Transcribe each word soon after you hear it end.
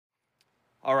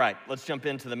All right, let's jump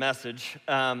into the message.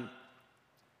 No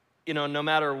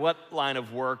matter what line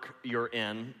of work you're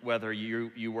in, whether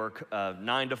you work a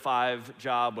 9-to-5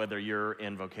 job, whether you're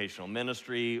in vocational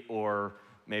ministry or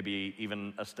maybe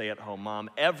even a stay-at-home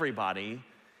mom, everybody,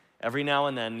 every now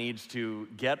and then needs to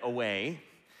get away,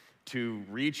 to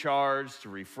recharge, to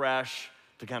refresh,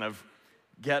 to kind of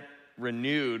get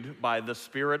renewed by the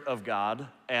Spirit of God,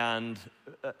 and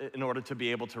in order to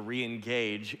be able to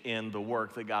re-engage in the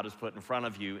work that God has put in front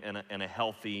of you in a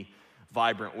healthy,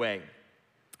 vibrant way.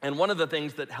 And one of the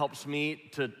things that helps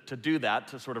me to do that,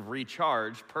 to sort of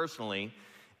recharge personally,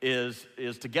 is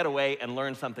to get away and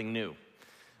learn something new.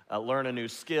 Learn a new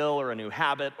skill or a new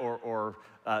habit, or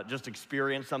just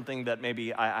experience something that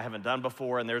maybe I haven't done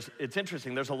before. And it's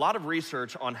interesting, there's a lot of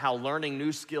research on how learning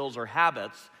new skills or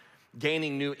habits,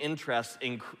 gaining new interests,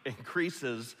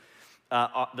 increases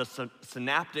the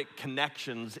synaptic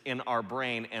connections in our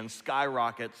brain and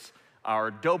skyrockets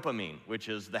our dopamine, which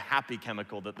is the happy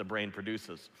chemical that the brain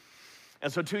produces.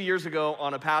 And so 2 years ago,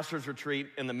 on a pastor's retreat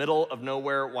in the middle of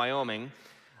nowhere, Wyoming,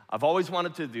 I've always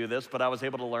wanted to do this, but I was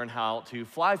able to learn how to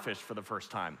fly fish for the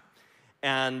first time.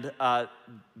 And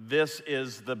this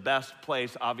is the best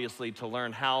place, obviously, to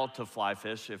learn how to fly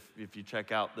fish, if you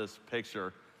check out this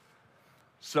picture.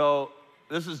 So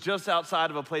this is just outside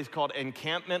of a place called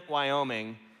Encampment,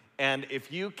 Wyoming, and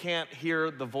if you can't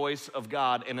hear the voice of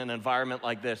God in an environment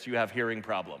like this, you have hearing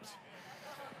problems.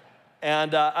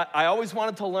 And I always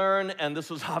wanted to learn, and this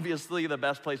was obviously the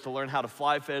best place to learn how to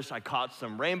fly fish. I caught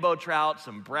some rainbow trout,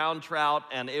 some brown trout,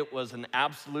 and it was an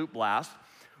absolute blast.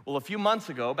 Well, a few months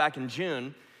ago, back in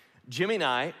June, Jimmy and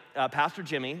I, Pastor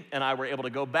Jimmy and I, were able to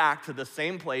go back to the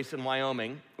same place in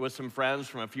Wyoming with some friends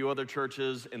from a few other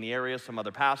churches in the area, some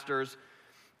other pastors,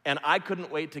 and I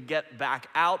couldn't wait to get back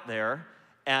out there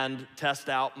and test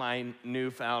out my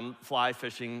newfound fly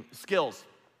fishing skills.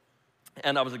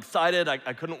 And I was excited. I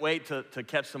couldn't wait to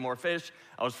catch some more fish.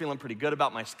 I was feeling pretty good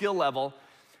about my skill level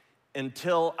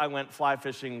until I went fly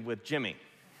fishing with Jimmy.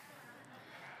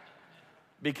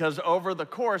 Because over the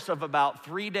course of about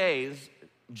 3 days,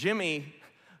 Jimmy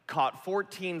caught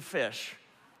 14 fish.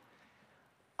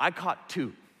 I caught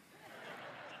 2.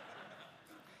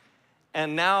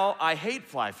 And now I hate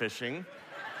fly fishing.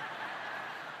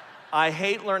 I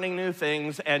hate learning new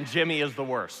things, and Jimmy is the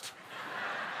worst.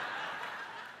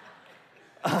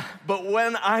 But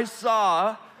when I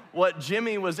saw what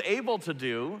Jimmy was able to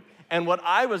do and what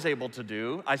I was able to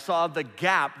do, I saw the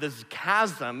gap, this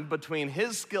chasm between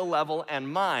his skill level and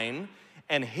mine,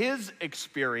 and his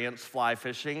experience fly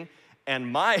fishing and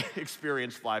my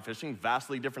experience fly fishing,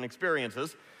 vastly different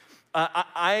experiences.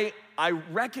 I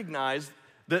recognized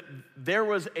that there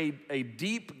was a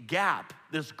deep gap,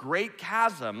 this great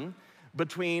chasm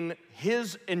between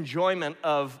his enjoyment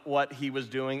of what he was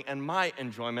doing and my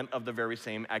enjoyment of the very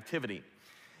same activity.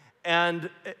 And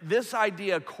this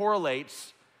idea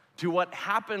correlates to what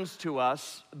happens to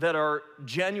us that are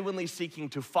genuinely seeking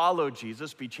to follow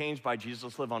Jesus, be changed by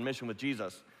Jesus, live on mission with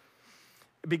Jesus.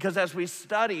 Because as we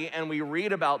study and we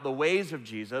read about the ways of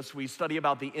Jesus, we study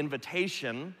about the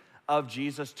invitation of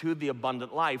Jesus to the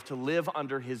abundant life, to live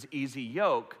under his easy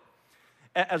yoke.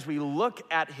 As we look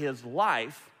at his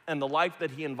life and the life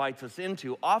that he invites us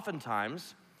into,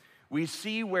 oftentimes we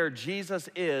see where Jesus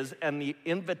is and the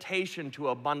invitation to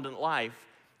abundant life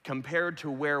compared to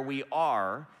where we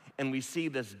are, and we see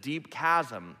this deep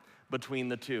chasm between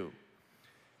the two.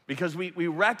 Because we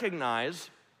recognize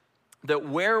that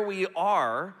where we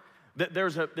are, that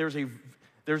there's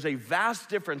a vast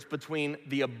difference between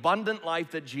the abundant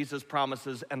life that Jesus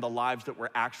promises and the lives that we're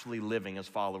actually living as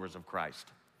followers of Christ.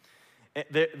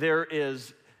 There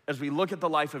is, as we look at the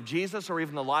life of Jesus or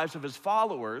even the lives of his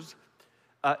followers,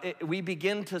 we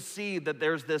begin to see that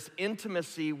there's this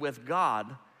intimacy with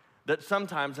God that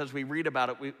sometimes as we read about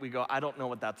it, we go, I don't know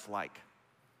what that's like.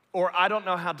 Or I don't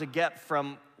know how to get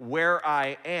from where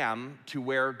I am to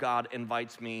where God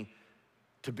invites me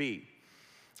to be.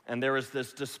 And there is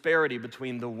this disparity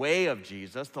between the way of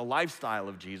Jesus, the lifestyle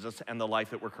of Jesus, and the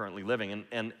life that we're currently living.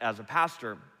 And as a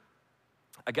pastor,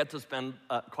 I get to spend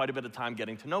quite a bit of time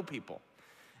getting to know people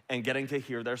and getting to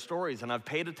hear their stories. And I've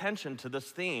paid attention to this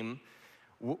theme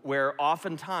where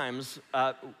oftentimes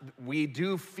we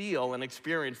do feel and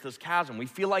experience this chasm. We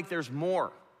feel like there's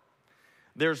more.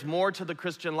 There's more to the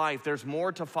Christian life. There's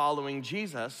more to following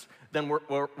Jesus than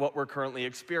what we're currently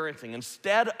experiencing.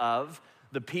 Instead of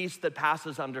the peace that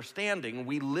passes understanding,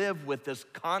 we live with this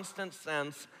constant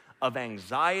sense of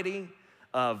anxiety,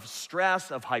 of stress,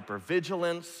 of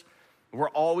hypervigilance. We're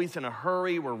always in a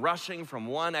hurry. We're rushing from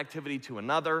one activity to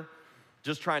another.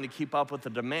 just trying to keep up with the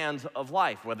demands of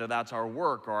life, whether that's our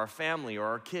work or our family or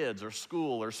our kids or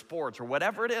school or sports or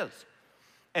whatever it is.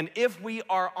 And if we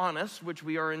are honest, which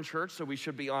we are in church, so we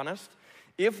should be honest,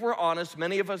 if we're honest,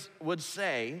 many of us would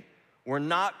say we're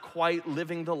not quite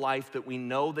living the life that we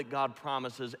know that God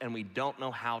promises, and we don't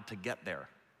know how to get there.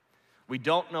 We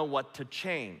don't know what to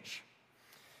change.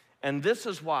 And this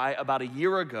is why about a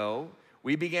year ago,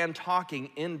 we began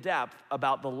talking in depth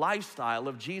about the lifestyle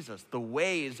of Jesus, the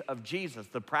ways of Jesus,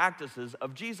 the practices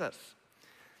of Jesus.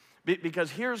 Because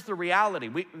here's the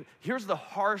reality. Here's the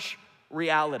harsh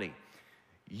reality.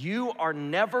 You are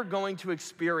never going to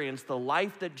experience the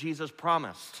life that Jesus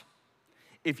promised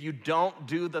if you don't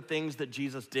do the things that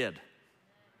Jesus did.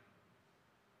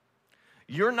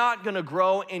 You're not going to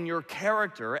grow in your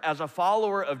character as a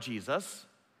follower of Jesus.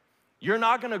 You're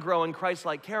not going to grow in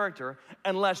Christ-like character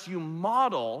unless you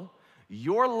model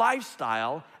your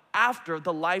lifestyle after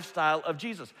the lifestyle of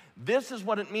Jesus. This is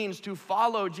what it means to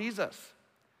follow Jesus.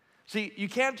 See, you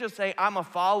can't just say, I'm a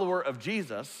follower of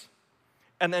Jesus,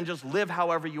 and then just live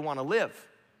however you want to live.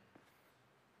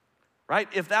 Right?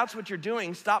 If that's what you're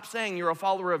doing, stop saying you're a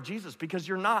follower of Jesus, because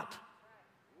you're not.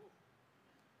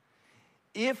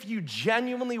 If you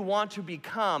genuinely want to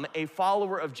become a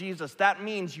follower of Jesus, that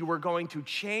means you are going to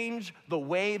change the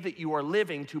way that you are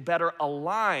living to better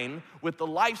align with the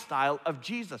lifestyle of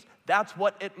Jesus. That's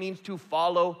what it means to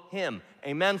follow him.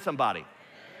 Amen, somebody?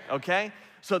 Okay?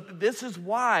 So this is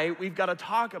why we've got to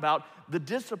talk about the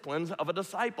disciplines of a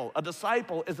disciple. A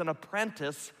disciple is an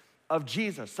apprentice of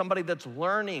Jesus, somebody that's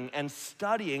learning and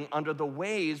studying under the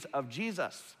ways of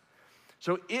Jesus.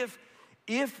 So if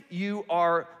you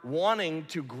are wanting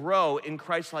to grow in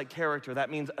Christ-like character, that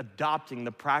means adopting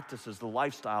the practices, the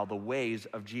lifestyle, the ways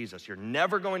of Jesus. You're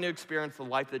never going to experience the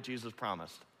life that Jesus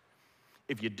promised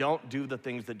if you don't do the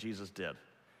things that Jesus did.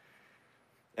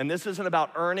 And this isn't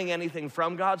about earning anything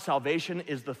from God. Salvation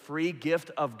is the free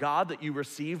gift of God that you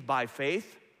receive by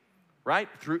faith, right?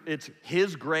 It's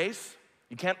his grace.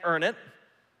 You can't earn it.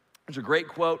 There's a great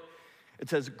quote. It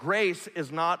says, grace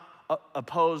is not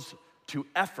opposed to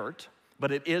effort,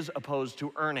 but it is opposed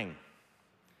to earning.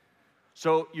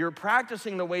 So you're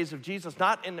practicing the ways of Jesus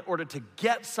not in order to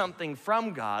get something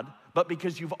from God, but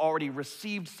because you've already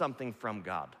received something from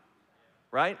God,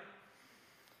 right?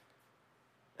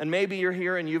 And maybe you're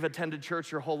here and you've attended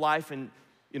church your whole life, and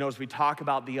as we talk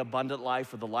about the abundant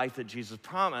life or the life that Jesus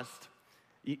promised,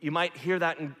 you might hear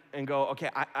that and go, okay,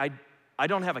 I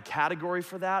don't have a category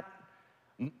for that.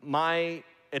 My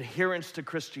adherence to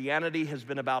Christianity has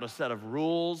been about a set of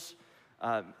rules,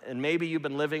 and maybe you've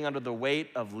been living under the weight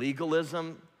of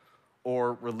legalism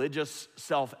or religious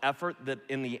self-effort that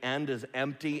in the end is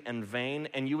empty and vain,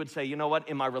 and you would say, you know what,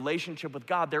 in my relationship with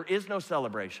God, there is no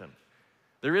celebration.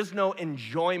 There is no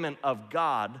enjoyment of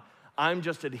God. I'm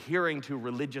just adhering to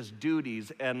religious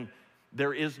duties, and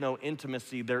there is no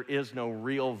intimacy, there is no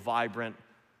real vibrant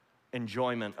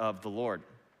enjoyment of the Lord.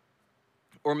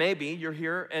 Or maybe you're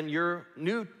here and you're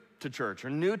new to church or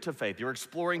new to faith. You're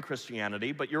exploring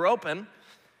Christianity, but you're open,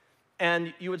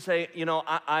 and you would say,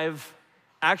 I've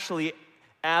actually,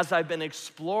 as I've been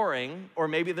exploring, or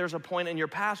maybe there's a point in your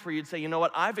past where you'd say, you know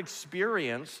what, I've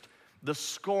experienced the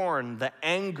scorn, the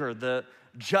anger, the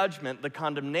judgment, the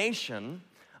condemnation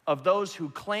of those who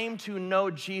claim to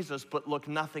know Jesus but look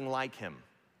nothing like him.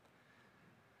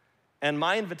 And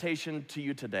my invitation to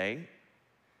you today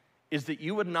is that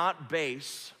you would not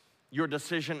base your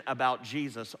decision about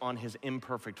Jesus on his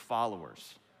imperfect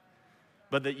followers,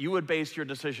 but that you would base your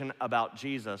decision about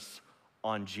Jesus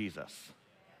on Jesus,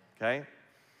 okay?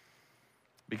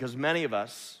 Because many of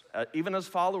us, even as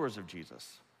followers of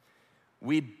Jesus,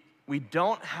 we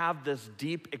don't have this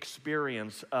deep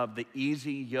experience of the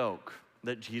easy yoke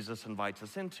that Jesus invites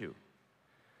us into,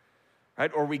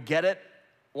 right? Or we get it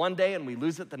one day and we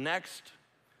lose it the next,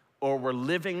 or we're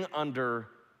living under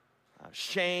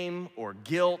shame or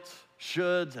guilt,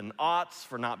 shoulds and oughts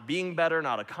for not being better,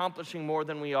 not accomplishing more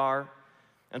than we are.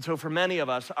 And so for many of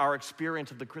us, our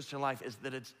experience of the Christian life is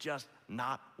that it's just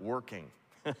not working.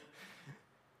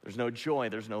 There's no joy,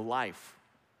 there's no life.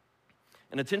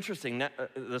 And it's interesting,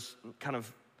 this kind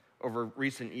of over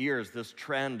recent years, this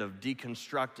trend of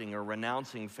deconstructing or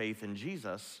renouncing faith in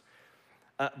Jesus.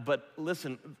 But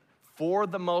listen, for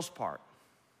the most part,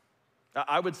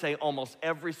 I would say almost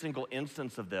every single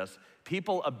instance of this,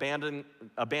 people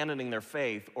abandoning their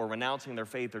faith or renouncing their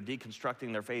faith or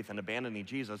deconstructing their faith and abandoning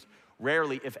Jesus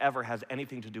rarely, if ever, has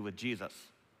anything to do with Jesus.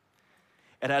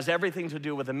 It has everything to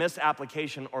do with a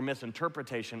misapplication or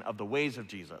misinterpretation of the ways of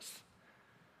Jesus,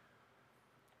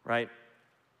 right?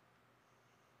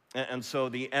 And so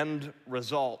the end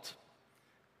result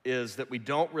is that we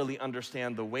don't really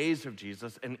understand the ways of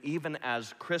Jesus, and even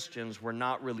as Christians, we're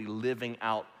not really living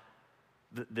out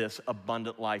this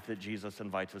abundant life that Jesus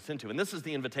invites us into. And this is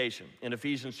the invitation. In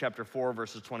Ephesians chapter 4,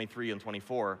 verses 23 and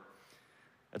 24,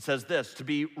 it says this: to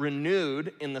be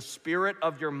renewed in the spirit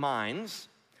of your minds,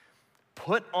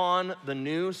 put on the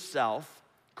new self,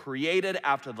 created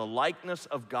after the likeness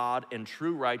of God in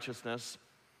true righteousness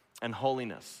and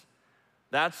holiness.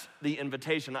 That's the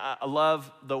invitation. I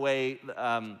love the way,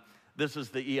 this is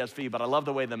the ESV, but I love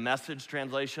the way the Message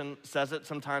translation says it.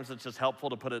 Sometimes it's just helpful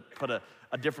to put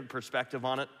a different perspective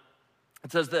on it.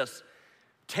 It says this: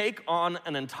 take on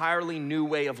an entirely new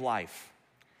way of life,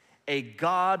 a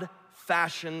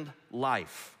God-fashioned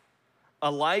life, a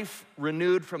life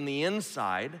renewed from the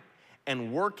inside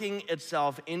and working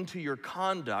itself into your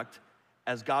conduct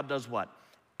as God does what?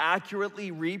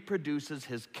 Accurately reproduces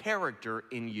his character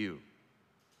in you.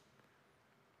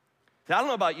 I don't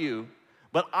know about you,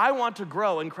 but I want to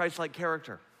grow in Christ-like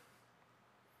character.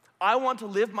 I want to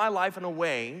live my life in a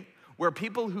way where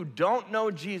people who don't know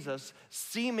Jesus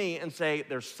see me and say,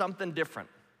 there's something different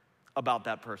about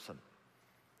that person.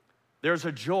 There's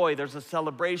a joy, there's a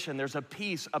celebration, there's a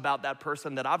peace about that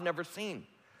person that I've never seen.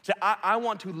 See, I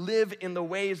want to live in the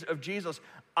ways of Jesus.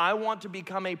 I want to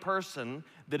become a person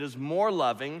that is more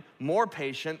loving, more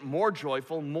patient, more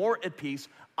joyful, more at peace.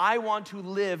 I want to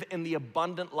live in the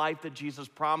abundant life that Jesus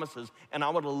promises, and I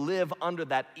want to live under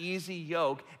that easy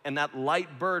yoke and that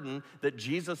light burden that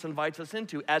Jesus invites us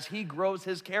into as he grows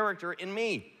his character in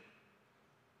me.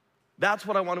 That's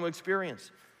what I want to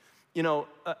experience. You know,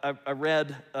 I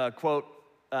read a quote,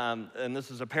 and this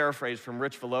is a paraphrase from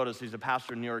Rich Villodas. He's a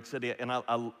pastor in New York City, and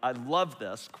I love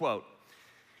this quote.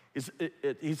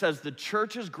 He says, the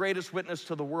church's greatest witness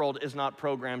to the world is not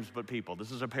programs but people.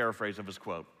 This is a paraphrase of his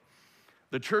quote.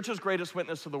 The church's greatest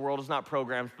witness to the world is not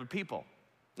programs but people.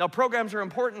 Now, programs are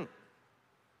important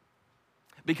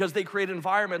because they create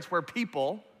environments where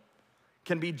people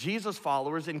can be Jesus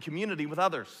followers in community with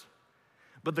others.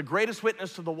 But the greatest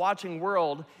witness to the watching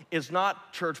world is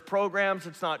not church programs,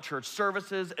 it's not church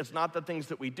services, it's not the things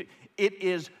that we do. It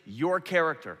is your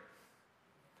character.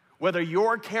 Whether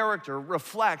your character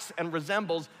reflects and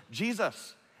resembles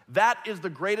Jesus. That is the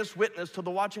greatest witness to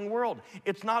the watching world.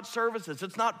 It's not services,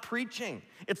 it's not preaching,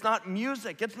 it's not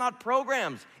music, it's not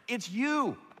programs. It's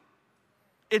you.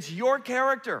 It's your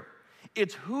character.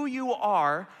 It's who you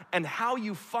are and how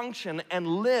you function and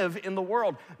live in the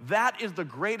world. That is the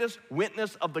greatest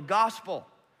witness of the gospel.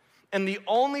 And the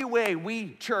only way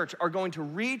we, church, are going to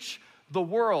reach the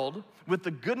world with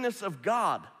the goodness of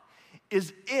God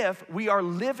is if we are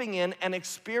living in and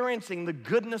experiencing the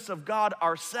goodness of God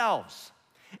ourselves.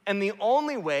 And the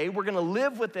only way we're gonna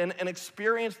live within and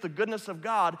experience the goodness of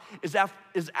God is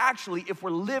actually if we're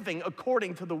living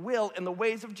according to the will and the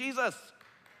ways of Jesus.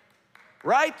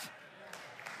 Right?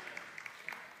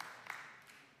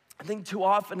 I think too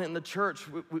often in the church,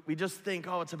 we just think,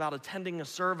 oh, it's about attending a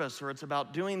service or it's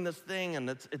about doing this thing and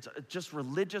it's just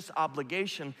religious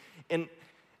obligation. And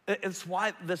it's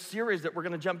why the series that we're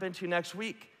gonna jump into next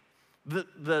week,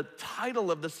 the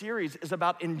title of the series is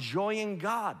about enjoying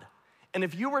God. And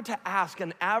if you were to ask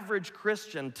an average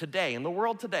Christian today, in the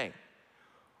world today,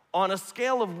 on a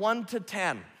scale of 1 to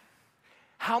 10,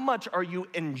 how much are you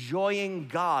enjoying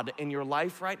God in your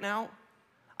life right now?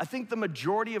 I think the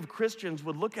majority of Christians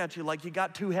would look at you like you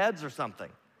got two heads or something.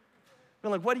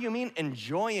 They're like, what do you mean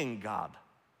enjoying God?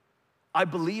 I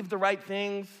believe the right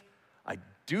things, I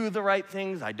do the right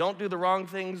things, I don't do the wrong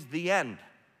things, the end.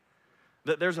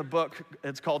 There's a book,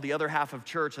 it's called The Other Half of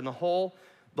Church, and the whole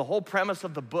premise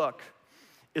of the book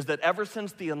is that ever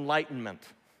since the Enlightenment,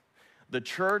 the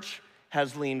church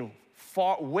has leaned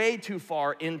way too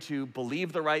far into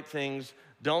believe the right things,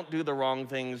 don't do the wrong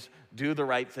things, do the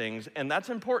right things, and that's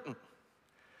important.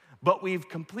 But we've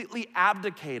completely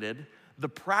abdicated the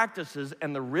practices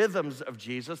and the rhythms of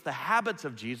Jesus, the habits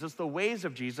of Jesus, the ways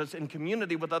of Jesus in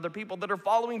community with other people that are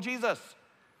following Jesus.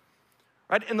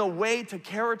 Right? And the way to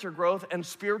character growth and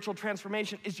spiritual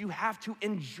transformation is you have to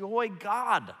enjoy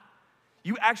God.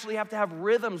 You actually have to have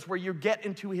rhythms where you get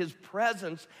into his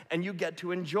presence and you get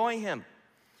to enjoy him.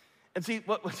 And see,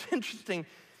 what's interesting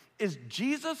is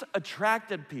Jesus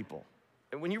attracted people.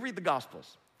 And when you read the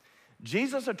Gospels,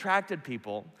 Jesus attracted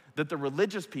people that the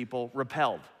religious people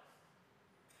repelled.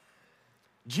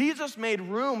 Jesus made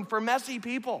room for messy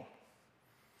people.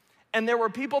 And there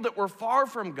were people that were far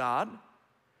from God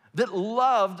that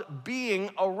loved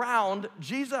being around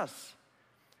Jesus.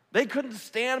 They couldn't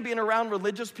stand being around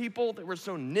religious people that were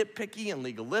so nitpicky and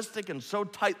legalistic and so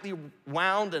tightly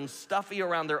wound and stuffy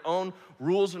around their own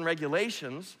rules and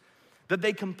regulations that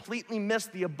they completely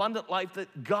missed the abundant life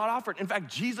that God offered. In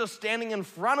fact, Jesus standing in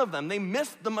front of them, they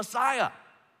missed the Messiah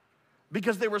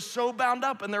because they were so bound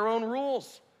up in their own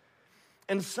rules.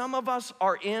 And some of us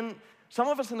in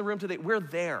the room today, we're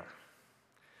there.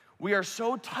 We are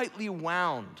so tightly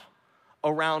wound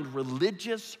around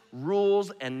religious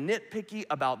rules and nitpicky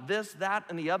about this, that,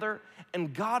 and the other.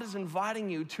 And God is inviting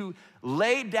you to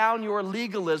lay down your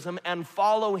legalism and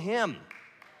follow him.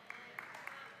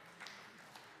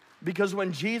 Because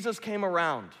when Jesus came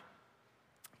around,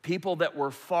 people that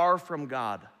were far from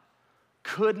God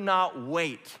could not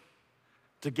wait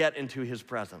to get into his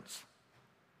presence.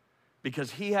 Because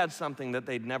he had something that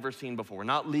they'd never seen before.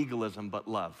 Not legalism, but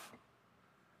love.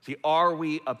 See, are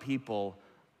we a people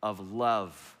of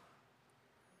love?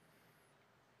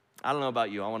 I don't know about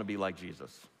you, I want to be like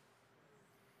Jesus.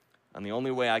 And the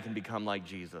only way I can become like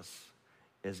Jesus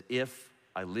is if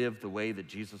I live the way that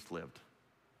Jesus lived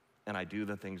and I do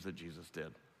the things that Jesus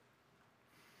did.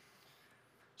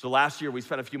 So last year, we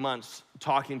spent a few months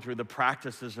talking through the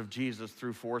practices of Jesus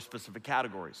through 4 specific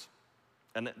categories.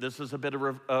 And this is a bit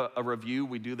of a review.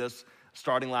 We do this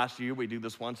starting last year. We do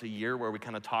this once a year where we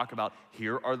kind of talk about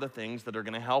here are the things that are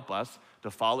going to help us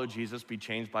to follow Jesus, be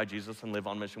changed by Jesus, and live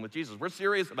on mission with Jesus. We're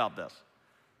serious about this,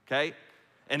 okay?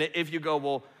 And if you go,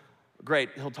 well, great,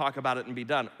 he'll talk about it and be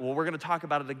done. Well, we're going to talk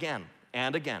about it again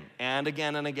and again and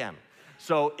again and again.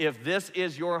 So if this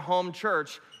is your home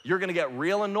church, you're going to get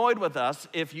real annoyed with us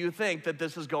if you think that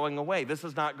this is going away. This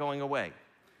is not going away.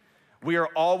 We are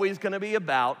always going to be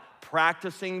about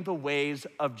practicing the ways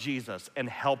of Jesus and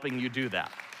helping you do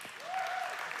that.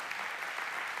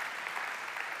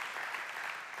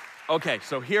 Okay,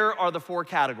 so here are the 4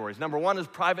 categories. Number 1 is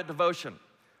private devotion.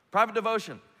 Private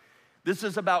devotion. This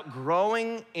is about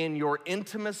growing in your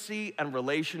intimacy and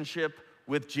relationship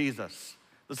with Jesus.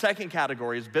 The second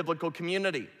category is biblical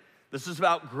community. This is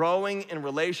about growing in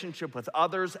relationship with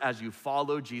others as you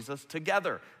follow Jesus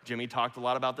together. Jimmy talked a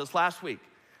lot about this last week.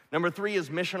 Number 3 is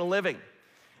missional living.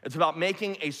 It's about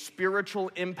making a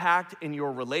spiritual impact in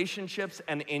your relationships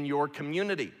and in your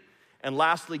community. And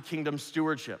lastly, kingdom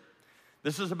stewardship.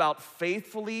 This is about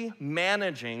faithfully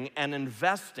managing and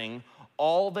investing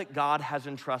all that God has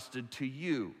entrusted to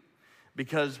you.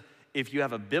 Because if you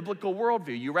have a biblical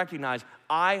worldview, you recognize,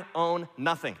 I own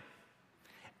nothing.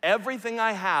 Everything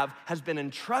I have has been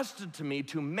entrusted to me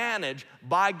to manage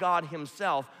by God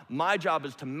himself. My job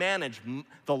is to manage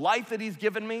the life that he's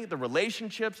given me, the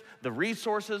relationships, the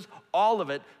resources, all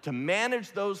of it, to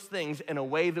manage those things in a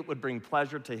way that would bring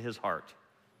pleasure to his heart,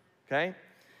 okay?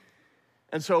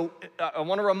 And so I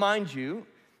want to remind you,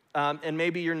 and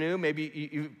maybe you're new,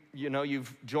 maybe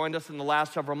you've joined us in the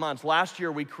last several months. Last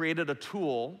year, we created a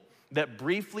tool that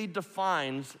briefly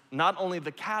defines not only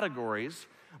the categories,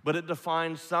 but it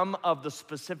defines some of the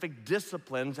specific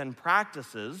disciplines and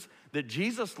practices that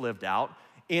Jesus lived out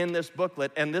in this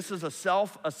booklet. And this is a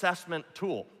self-assessment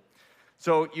tool.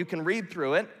 So you can read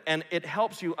through it, and it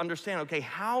helps you understand, okay,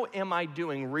 how am I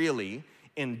doing really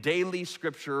in daily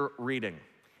scripture reading?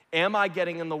 Am I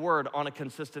getting in the Word on a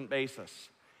consistent basis?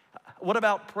 What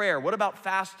about prayer? What about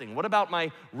fasting? What about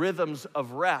my rhythms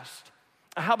of rest?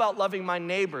 How about loving my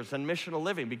neighbors and missional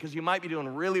living? Because you might be doing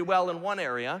really well in one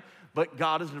area, but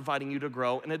God is inviting you to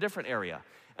grow in a different area.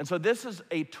 And so this is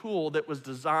a tool that was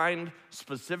designed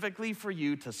specifically for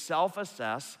you to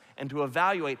self-assess and to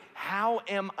evaluate, how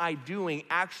am I doing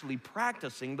actually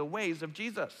practicing the ways of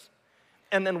Jesus?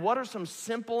 And then what are some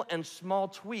simple and small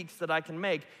tweaks that I can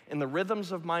make in the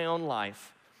rhythms of my own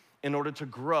life in order to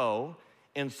grow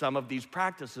in some of these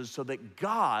practices so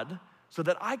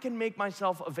that I can make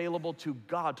myself available to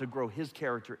God to grow his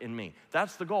character in me.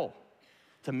 That's the goal,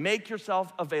 to make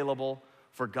yourself available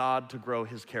for God to grow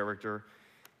his character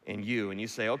in you. And you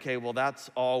say, okay, well, that's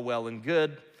all well and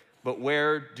good, but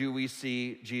where do we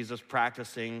see Jesus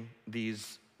practicing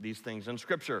these things in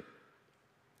Scripture?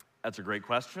 That's a great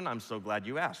question. I'm so glad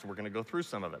you asked. We're going to go through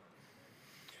some of it.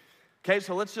 Okay,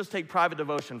 so let's just take private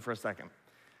devotion for a second.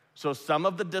 So some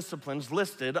of the disciplines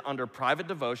listed under private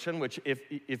devotion, which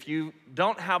if you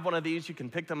don't have one of these, you can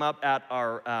pick them up at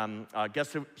our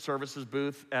guest services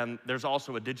booth, and there's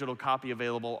also a digital copy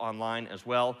available online as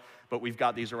well, but we've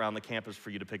got these around the campus for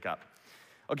you to pick up.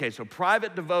 Okay, so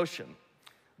private devotion.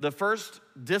 The first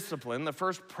discipline, the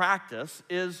first practice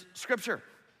is Scripture.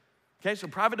 Okay, so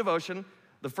private devotion,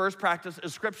 the first practice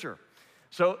is Scripture.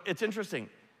 So it's interesting.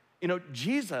 You know,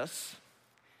 Jesus,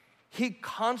 he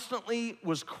constantly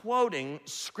was quoting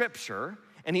Scripture,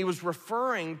 and he was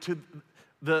referring to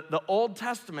the Old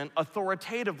Testament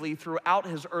authoritatively throughout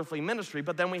his earthly ministry.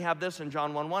 But then we have this in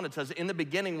John 1:1. It says, in the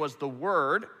beginning was the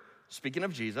Word, speaking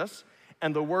of Jesus,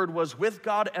 and the Word was with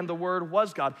God, and the Word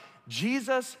was God.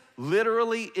 Jesus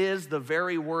literally is the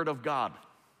very Word of God,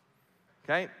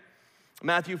 okay?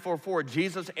 Matthew 4:4,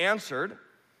 Jesus answered,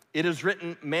 "It is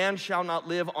written, man shall not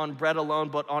live on bread alone,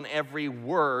 but on every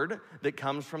word that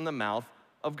comes from the mouth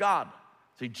of God."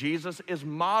 See, Jesus is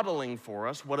modeling for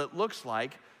us what it looks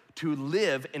like to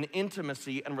live in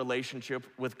intimacy and relationship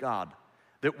with God,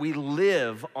 that we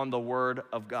live on the Word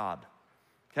of God.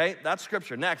 Okay, that's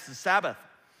Scripture. Next is Sabbath.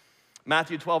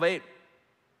 Matthew 12:8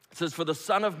 says, "For the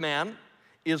Son of Man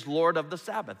is Lord of the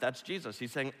Sabbath." That's Jesus.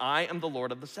 He's saying, "I am the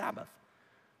Lord of the Sabbath."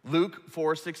 Luke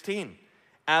 4:16,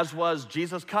 "As was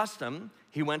Jesus' custom,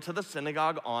 he went to the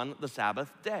synagogue on the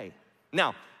Sabbath day."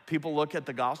 Now, people look at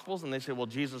the Gospels and they say, well,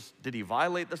 Jesus, did he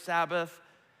violate the Sabbath?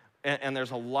 And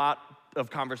there's a lot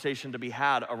of conversation to be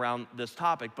had around this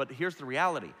topic, but here's the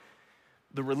reality.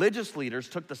 The religious leaders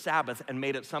took the Sabbath and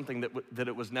made it something that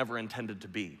it was never intended to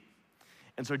be.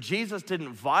 And so Jesus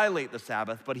didn't violate the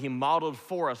Sabbath, but he modeled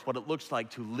for us what it looks like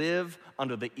to live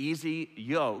under the easy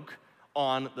yoke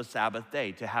on the Sabbath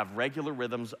day, to have regular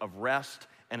rhythms of rest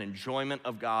and enjoyment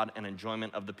of God and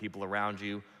enjoyment of the people around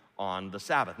you on the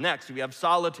Sabbath. Next, we have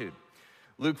solitude.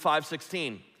 Luke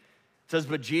 5:16 says,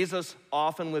 "But Jesus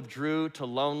often withdrew to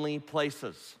lonely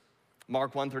places."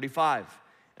 Mark 1:35,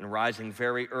 "And rising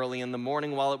very early in the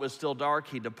morning while it was still dark,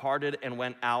 he departed and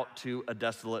went out to a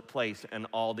desolate place." And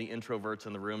all the introverts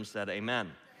in the room said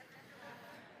amen.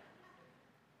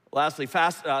 Lastly,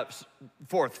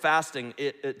 fourth, fasting.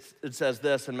 It says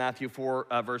this in Matthew 4,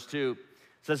 verse 2.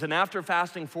 It says, "And after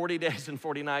fasting 40 days and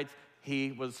 40 nights,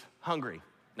 he was hungry,"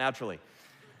 naturally.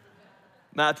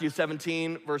 Matthew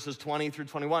 17, verses 20 through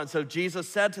 21. "So Jesus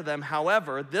said to them,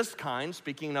 'However, this kind,'"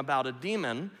 speaking about a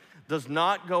demon, "'does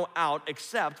not go out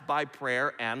except by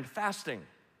prayer and fasting.'"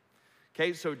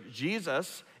 Okay, so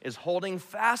Jesus is holding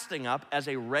fasting up as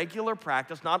a regular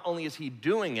practice. Not only is he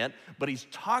doing it, but he's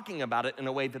talking about it in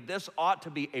a way that this ought to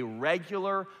be a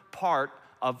regular part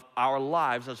of our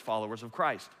lives as followers of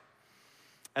Christ.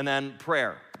 And then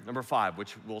prayer, number 5,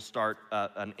 which we'll start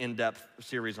an in-depth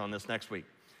series on this next week.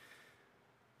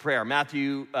 Prayer,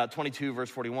 Matthew 22, verse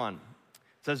 41.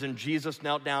 It says, "And Jesus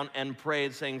knelt down and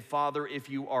prayed, saying, 'Father, if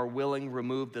you are willing,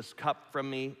 remove this cup from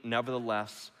me.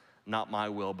 Nevertheless, not my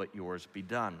will, but yours be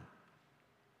done.'"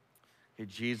 Okay,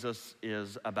 Jesus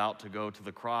is about to go to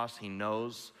the cross. He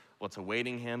knows what's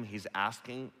awaiting him. He's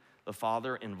asking the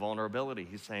Father in vulnerability.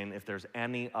 He's saying, if there's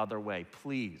any other way,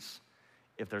 please,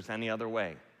 if there's any other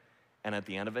way. And at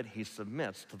the end of it, he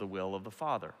submits to the will of the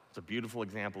Father. It's a beautiful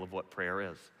example of what prayer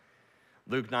is.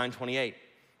 Luke 9:28.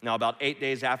 "Now about 8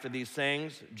 days after these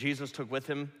sayings, Jesus took with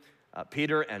him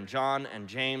Peter and John and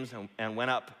James and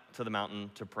went up to the mountain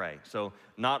to pray." So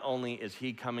not only is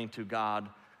he coming to God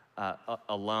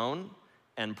alone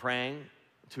and praying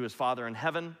to his Father in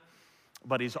heaven,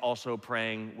 but he's also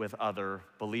praying with other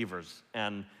believers.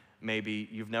 And maybe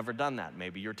you've never done that.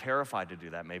 Maybe you're terrified to do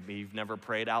that. Maybe you've never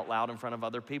prayed out loud in front of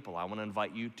other people. I want to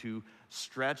invite you to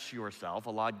stretch yourself,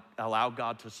 allow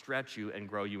God to stretch you and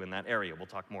grow you in that area. We'll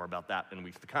talk more about that in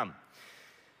weeks to come.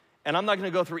 And I'm not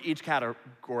going to go through each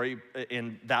category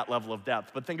in that level of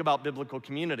depth, but think about biblical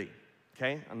community,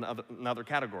 okay? Another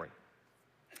category.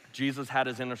 Jesus had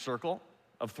his inner circle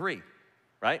of 3,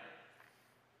 right?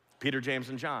 Peter, James,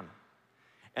 and John.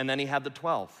 And then he had the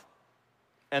 12.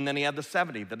 And then he had the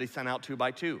 70 that he sent out 2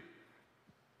 by 2.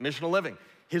 Missional living.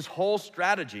 His whole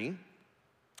strategy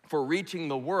for reaching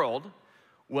the world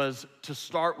was to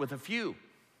start with a few.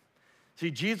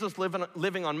 See, Jesus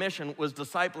living on mission was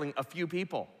discipling a few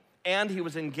people, and he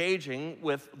was engaging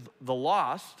with the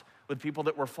lost, with people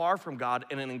that were far from God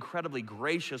in an incredibly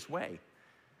gracious way.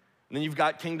 And then you've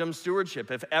got kingdom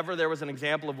stewardship. If ever there was an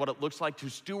example of what it looks like to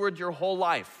steward your whole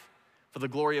life for the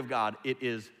glory of God, it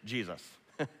is Jesus.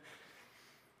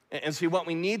 And see, what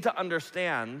we need to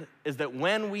understand is that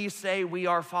when we say we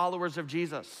are followers of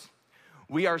Jesus,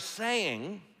 we are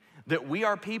saying that we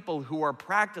are people who are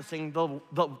practicing the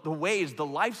ways, the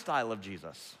lifestyle of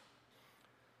Jesus.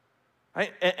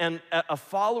 Right? And a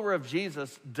follower of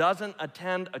Jesus doesn't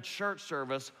attend a church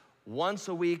service once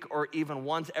a week or even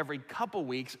once every couple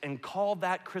weeks and call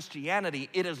that Christianity.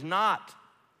 It is not.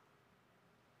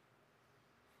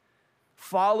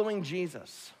 Following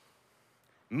Jesus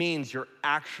means you're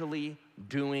actually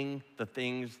doing the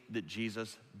things that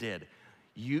Jesus did.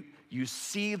 You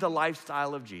see the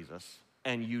lifestyle of Jesus,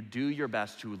 and you do your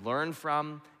best to learn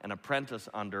from and apprentice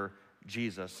under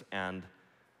Jesus and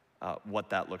what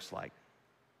that looks like.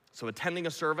 So attending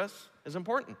a service is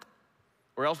important,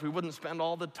 or else we wouldn't spend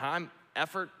all the time,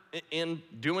 effort in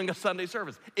doing a Sunday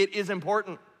service. It is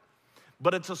important,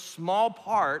 but it's a small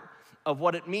part of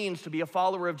what it means to be a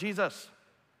follower of Jesus.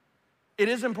 It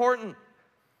is important.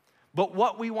 But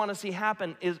what we want to see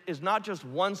happen is not just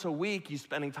once a week you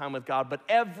spending time with God, but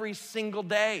every single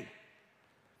day.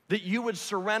 That you would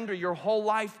surrender your whole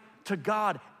life to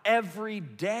God every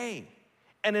day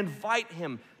and invite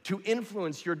Him to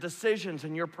influence your decisions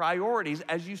and your priorities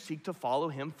as you seek to follow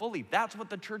Him fully. That's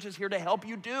what the church is here to help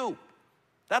you do.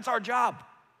 That's our job,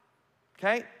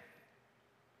 okay?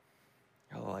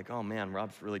 You're like, oh man,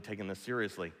 Rob's really taking this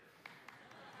seriously.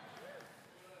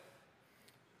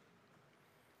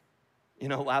 You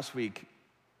know, last week,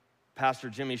 Pastor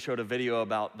Jimmy showed a video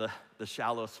about the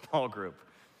shallow small group.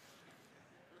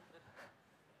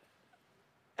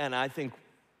 And I think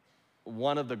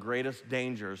one of the greatest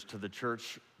dangers to the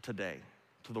church today,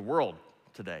 to the world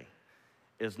today,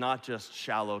 is not just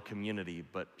shallow community,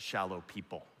 but shallow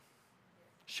people,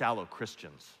 shallow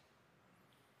Christians.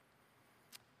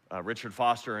 Richard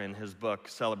Foster, in his book,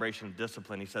 Celebration of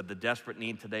Discipline, he said, the desperate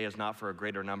need today is not for a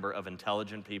greater number of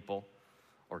intelligent people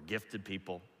or gifted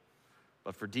people,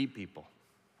 but for deep people.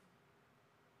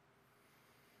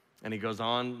 And he goes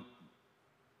on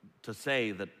to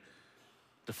say that,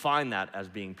 define that as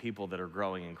being people that are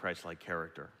growing in Christ-like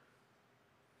character.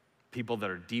 People that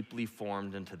are deeply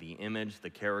formed into the image, the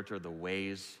character, the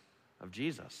ways of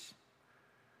Jesus.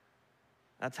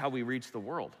 That's how we reach the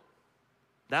world.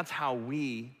 That's how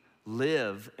we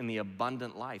live in the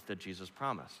abundant life that Jesus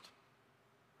promised,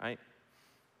 right?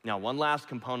 Now, one last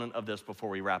component of this before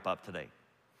we wrap up today.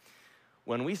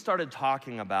 When we started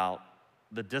talking about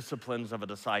the disciplines of a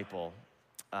disciple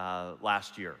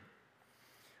last year,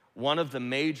 one of the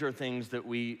major things that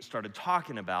we started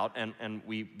talking about and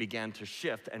we began to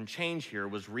shift and change here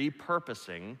was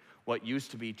repurposing what used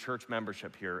to be church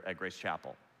membership here at Grace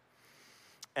Chapel.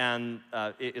 And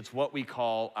it's what we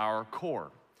call our core,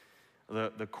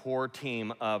 the core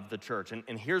team of the church.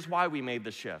 And here's why we made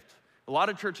the shift. A lot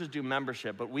of churches do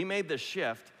membership, but we made this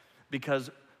shift because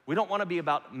we don't want to be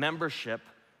about membership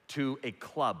to a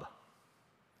club.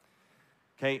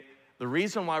 Okay? The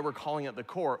reason why we're calling it the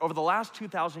core, over the last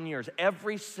 2,000 years,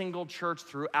 every single church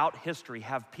throughout history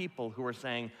have people who are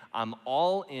saying, I'm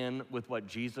all in with what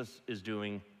Jesus is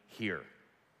doing here.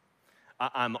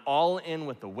 I'm all in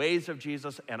with the ways of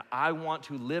Jesus, and I want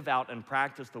to live out and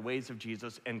practice the ways of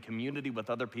Jesus in community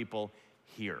with other people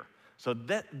here. So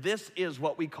this is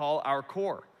what we call our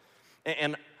core.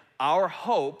 And our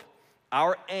hope,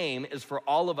 our aim is for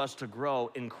all of us to grow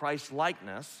in Christ's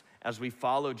likeness as we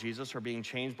follow Jesus or being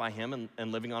changed by Him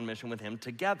and living on mission with Him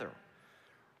together,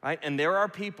 right? And there are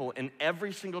people in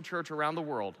every single church around the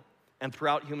world and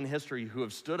throughout human history who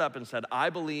have stood up and said, I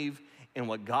believe in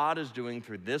what God is doing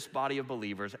through this body of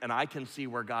believers, and I can see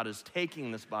where God is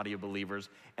taking this body of believers,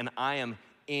 and I am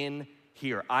in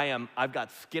here. I've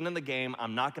got skin in the game.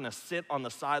 I'm not gonna sit on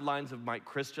the sidelines of my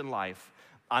Christian life.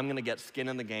 I'm gonna get skin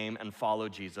in the game and follow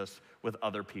Jesus with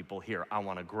other people here. I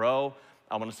wanna grow.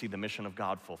 I want to see the mission of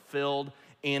God fulfilled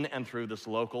in and through this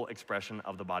local expression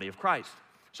of the body of Christ.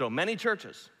 So many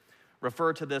churches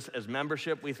refer to this as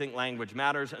membership. We think language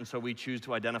matters, and so we choose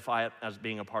to identify it as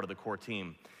being a part of the core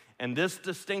team. And this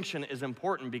distinction is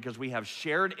important because we have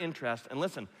shared interest, and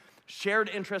listen, shared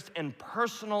interest in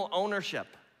personal ownership,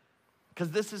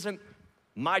 because this isn't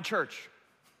my church.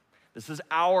 This is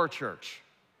our church,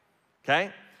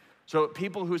 okay? So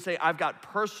people who say, I've got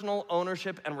personal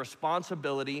ownership and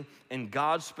responsibility in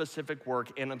God's specific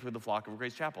work in and through the flock of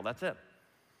Grace Chapel. That's it.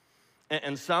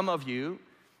 And some of you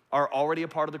are already a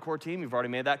part of the core team. You've already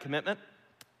made that commitment.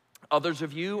 Others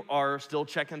of you are still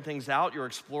checking things out. You're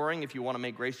exploring if you want to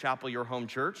make Grace Chapel your home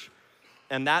church.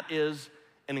 And that is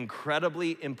an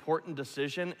incredibly important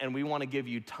decision, and we want to give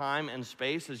you time and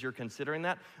space as you're considering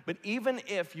that. But even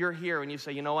if you're here and you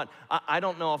say, you know what, I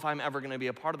don't know if I'm ever going to be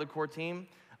a part of the core team,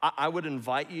 I would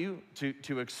invite you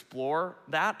to explore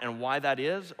that and why that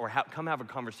is, or come have a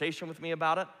conversation with me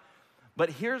about it.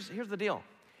 But here's the deal.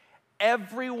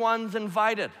 Everyone's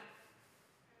invited.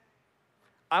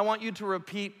 I want you to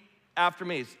repeat after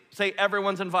me. Say,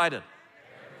 everyone's invited.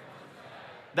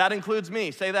 That includes me.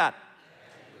 Say that.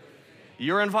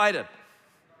 You're invited.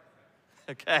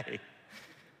 Okay.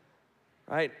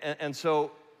 Right? And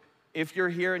so if you're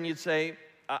here and you'd say,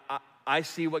 I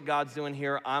see what God's doing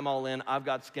here. I'm all in. I've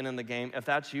got skin in the game. If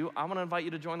that's you, I want to invite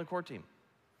you to join the core team.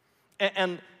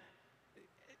 And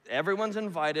everyone's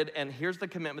invited, and here's the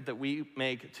commitment that we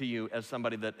make to you as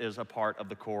somebody that is a part of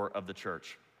the core of the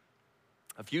church.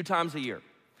 A few times a year,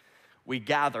 we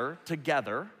gather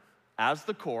together as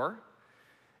the core,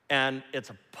 and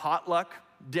it's a potluck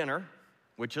dinner,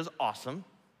 which is awesome,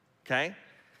 okay?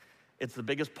 It's the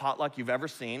biggest potluck you've ever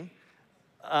seen.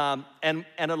 And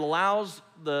it allows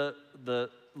the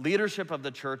leadership of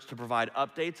the church to provide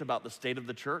updates about the state of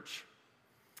the church,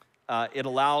 It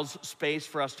allows space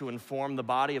for us to inform the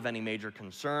body of any major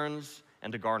concerns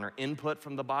and to garner input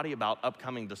from the body about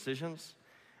upcoming decisions.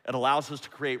 It allows us to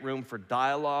create room for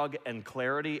dialogue and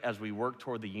clarity as we work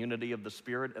toward the unity of the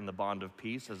Spirit and the bond of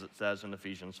peace, as it says in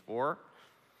Ephesians 4.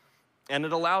 And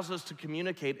it allows us to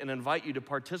communicate and invite you to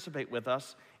participate with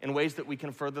us in ways that we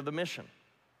can further the mission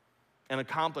and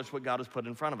accomplish what God has put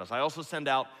in front of us. I also send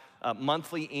out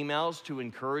monthly emails to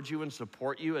encourage you and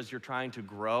support you as you're trying to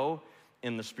grow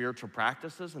in the spiritual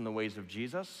practices and the ways of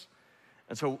Jesus.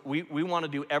 And so we want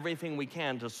to do everything we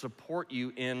can to support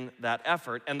you in that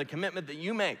effort and the commitment that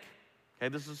you make. Okay,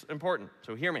 this is important,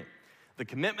 so hear me. The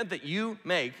commitment that you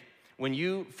make when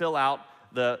you fill out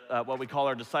the what we call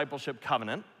our discipleship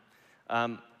covenant,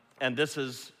 and this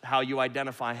is how you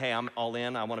identify, hey, I'm all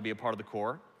in, I want to be a part of the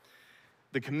core.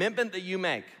 The commitment that you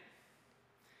make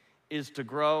is to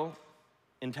grow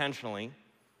intentionally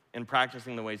in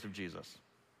practicing the ways of Jesus.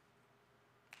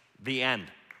 The end.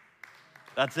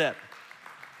 That's it.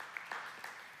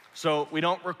 So we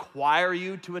don't require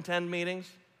you to attend meetings.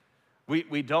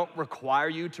 We don't require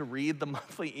you to read the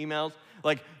monthly emails.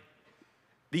 Like,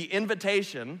 the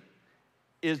invitation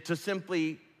is to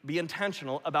simply be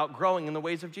intentional about growing in the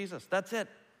ways of Jesus. That's it.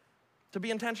 To be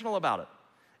intentional about it.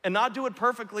 And not do it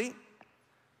perfectly,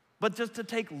 but just to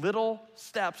take little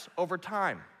steps over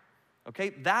time. Okay?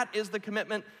 That is the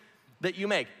commitment that you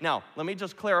make. Now, let me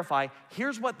just clarify.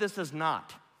 Here's what this is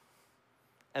not.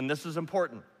 And this is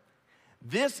important.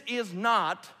 This is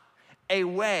not a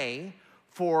way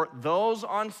for those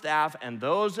on staff and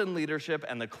those in leadership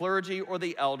and the clergy or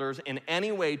the elders in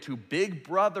any way to big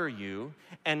brother you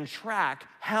and track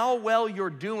how well you're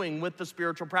doing with the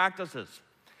spiritual practices.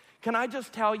 Can I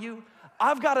just tell you,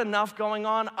 I've got enough going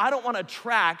on. I don't want to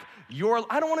track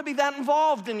I don't want to be that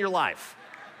involved in your life.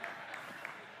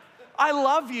 I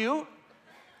love you,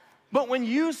 but when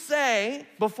you say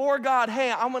before God,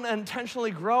 hey, I'm going to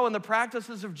intentionally grow in the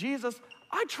practices of Jesus,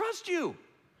 I trust you.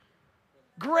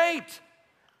 Great.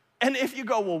 And if you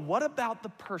go, well, what about the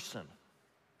person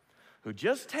who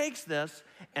just takes this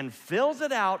and fills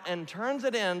it out and turns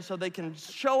it in so they can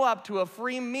show up to a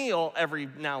free meal every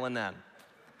now and then?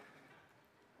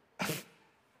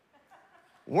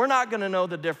 We're not going to know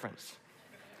the difference,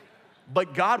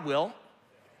 but God will.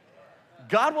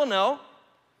 God will know.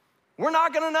 We're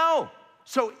not going to know.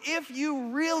 So if you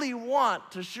really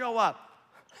want to show up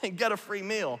and get a free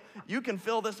meal, you can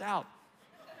fill this out.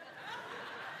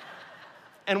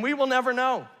 And we will never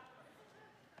know.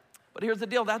 But here's the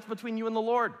deal, that's between you and the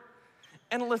Lord.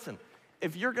 And listen,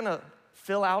 if you're gonna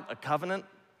fill out a covenant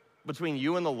between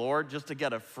you and the Lord just to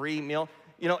get a free meal,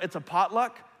 you know, it's a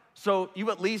potluck, so you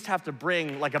at least have to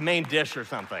bring like a main dish or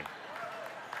something.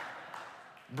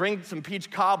 Bring some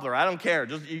peach cobbler, I don't care.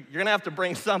 You're gonna have to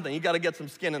bring something. You gotta get some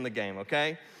skin in the game,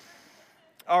 okay?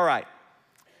 All right.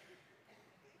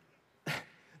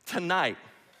 Tonight,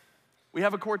 we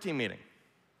have a core team meeting.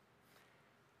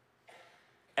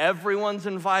 Everyone's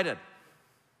invited,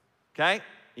 okay?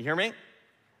 You hear me?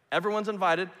 Everyone's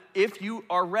invited if you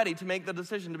are ready to make the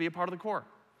decision to be a part of the core.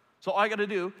 So all you gotta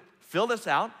do, fill this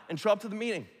out and show up to the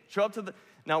meeting.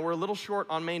 Now we're a little short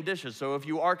on main dishes, so if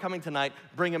you are coming tonight,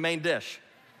 bring a main dish,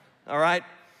 all right?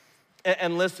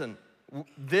 And listen,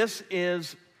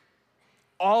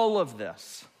 all of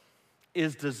this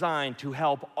is designed to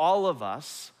help all of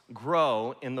us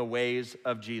grow in the ways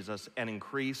of Jesus and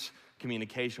increase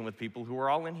communication with people who are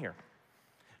all in here.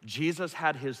 Jesus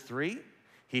had his 3,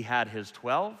 he had his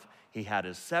 12, he had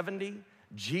his 70.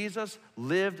 Jesus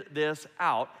lived this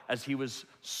out as he was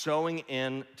sowing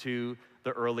into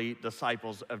the early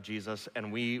disciples of Jesus,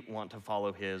 and we want to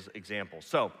follow his example.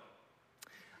 So,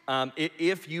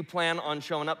 if you plan on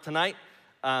showing up tonight,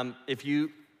 if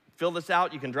you fill this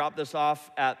out, you can drop this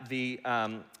off at the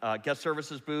guest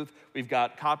services booth. We've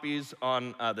got copies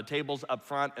on the tables up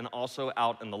front and also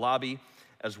out in the lobby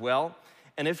as well.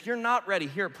 And if you're not ready,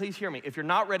 please hear me. If you're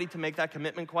not ready to make that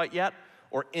commitment quite yet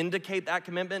or indicate that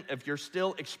commitment, if you're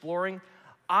still exploring,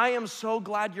 I am so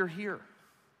glad you're here.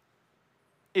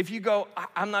 If you go,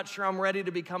 I'm not sure I'm ready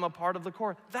to become a part of the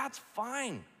core, that's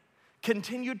fine.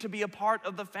 Continue to be a part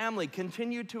of the family.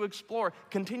 Continue to explore.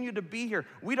 Continue to be here.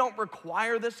 We don't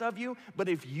require this of you, but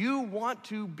if you want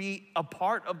to be a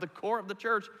part of the core of the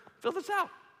church, fill this out.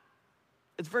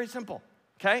 It's very simple,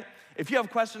 okay? If you have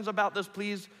questions about this,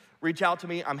 please reach out to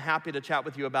me. I'm happy to chat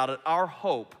with you about it. Our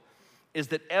hope is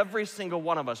that every single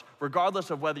one of us,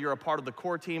 regardless of whether you're a part of the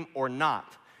core team or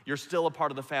not, you're still a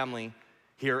part of the family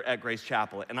here at Grace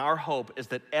Chapel. And our hope is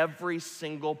that every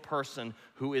single person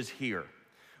who is here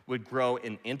would grow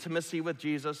in intimacy with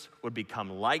Jesus, would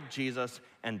become like Jesus,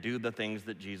 and do the things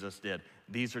that Jesus did.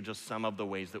 These are just some of the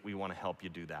ways that we want to help you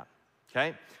do that.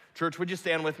 okay? Church, would you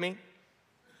stand with me?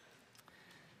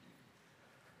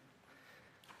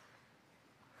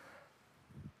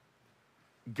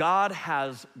 God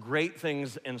has great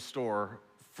things in store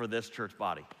for this church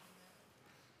body.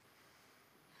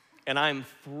 And I'm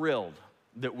thrilled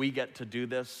that we get to do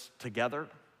this together.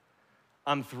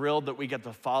 I'm thrilled that we get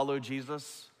to follow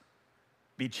Jesus,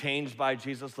 be changed by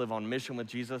Jesus, live on mission with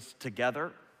Jesus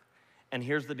together. And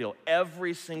here's the deal.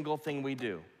 Every single thing we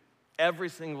do,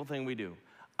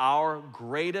 our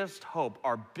greatest hope,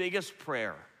 our biggest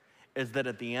prayer is that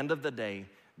at the end of the day,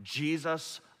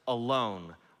 Jesus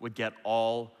alone would get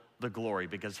all the glory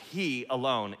because he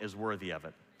alone is worthy of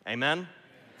it. Amen?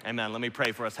 Amen. Let me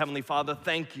pray for us. Heavenly Father,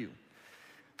 thank you.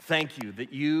 Thank you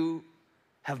that you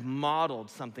have modeled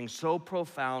something so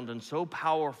profound and so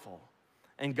powerful.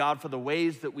 And God, for the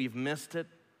ways that we've missed it,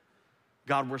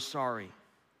 God, we're sorry.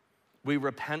 We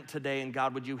repent today, and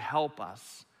God, would you help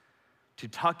us to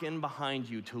tuck in behind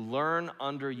you, to learn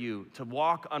under you, to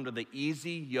walk under the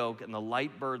easy yoke and the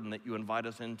light burden that you invite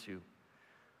us into,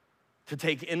 to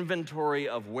take inventory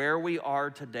of where we are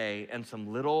today and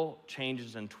some little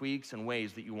changes and tweaks and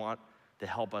ways that you want to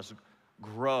help us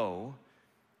grow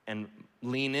and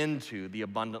lean into the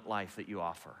abundant life that you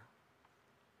offer.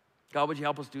 God, would you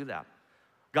help us do that?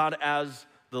 God, as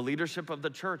the leadership of the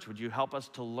church, would you help us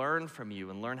to learn from you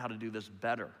and learn how to do this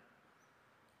better?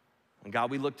 And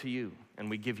God, we look to you and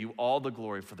we give you all the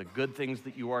glory for the good things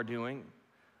that you are doing,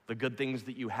 the good things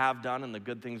that you have done, and the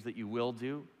good things that you will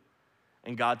do.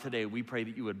 And God, today we pray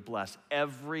that you would bless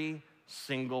every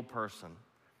single person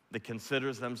that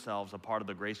considers themselves a part of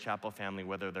the Grace Chapel family,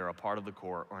 whether they're a part of the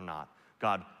core or not.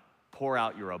 God, pour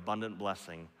out your abundant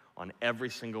blessing on every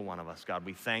single one of us. God,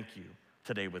 we thank you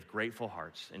today with grateful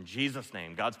hearts. In Jesus'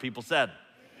 name, God's people said,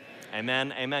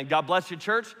 amen, amen. God bless you,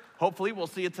 church. Hopefully we'll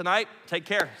see you tonight. Take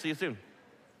care. See you soon.